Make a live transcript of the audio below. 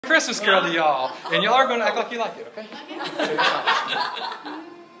Christmas Carol to y'all, and y'all are going to act like you like it, okay?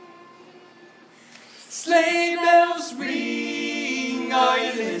 Sleigh bells ring, are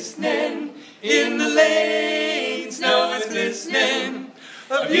you listening? In the lane, snow is glistening.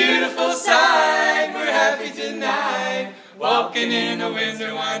 A beautiful sight, we're happy tonight, walking in a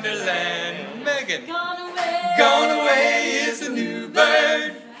winter wonderland. Megan. Gone away is a new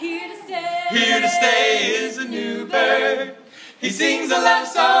bird. Here to stay is a new bird. He sings a love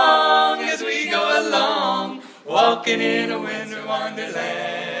song as we go along, walking in a winter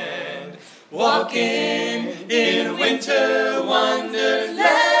wonderland. Walking in a winter wonderland.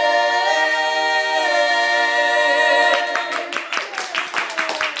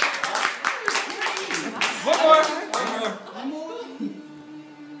 One more.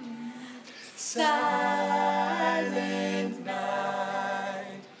 Silent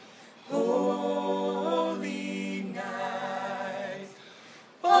night, holy night,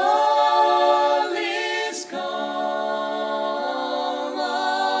 all is calm,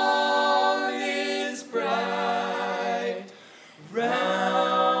 all is bright,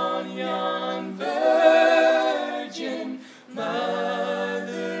 round yon virgin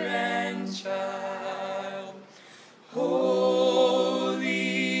mother and child, holy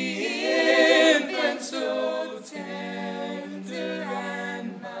infant, so tender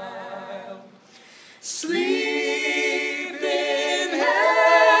and mild, sleep in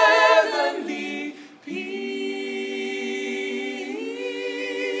heavenly peace,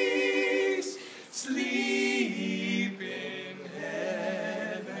 sleep in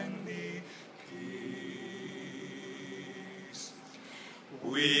heavenly peace.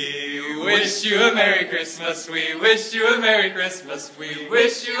 We wish you a Merry Christmas, we wish you a Merry Christmas, we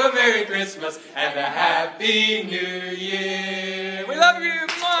wish you a Merry Christmas and a Happy New Year. We love you!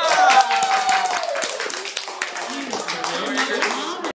 Mwah!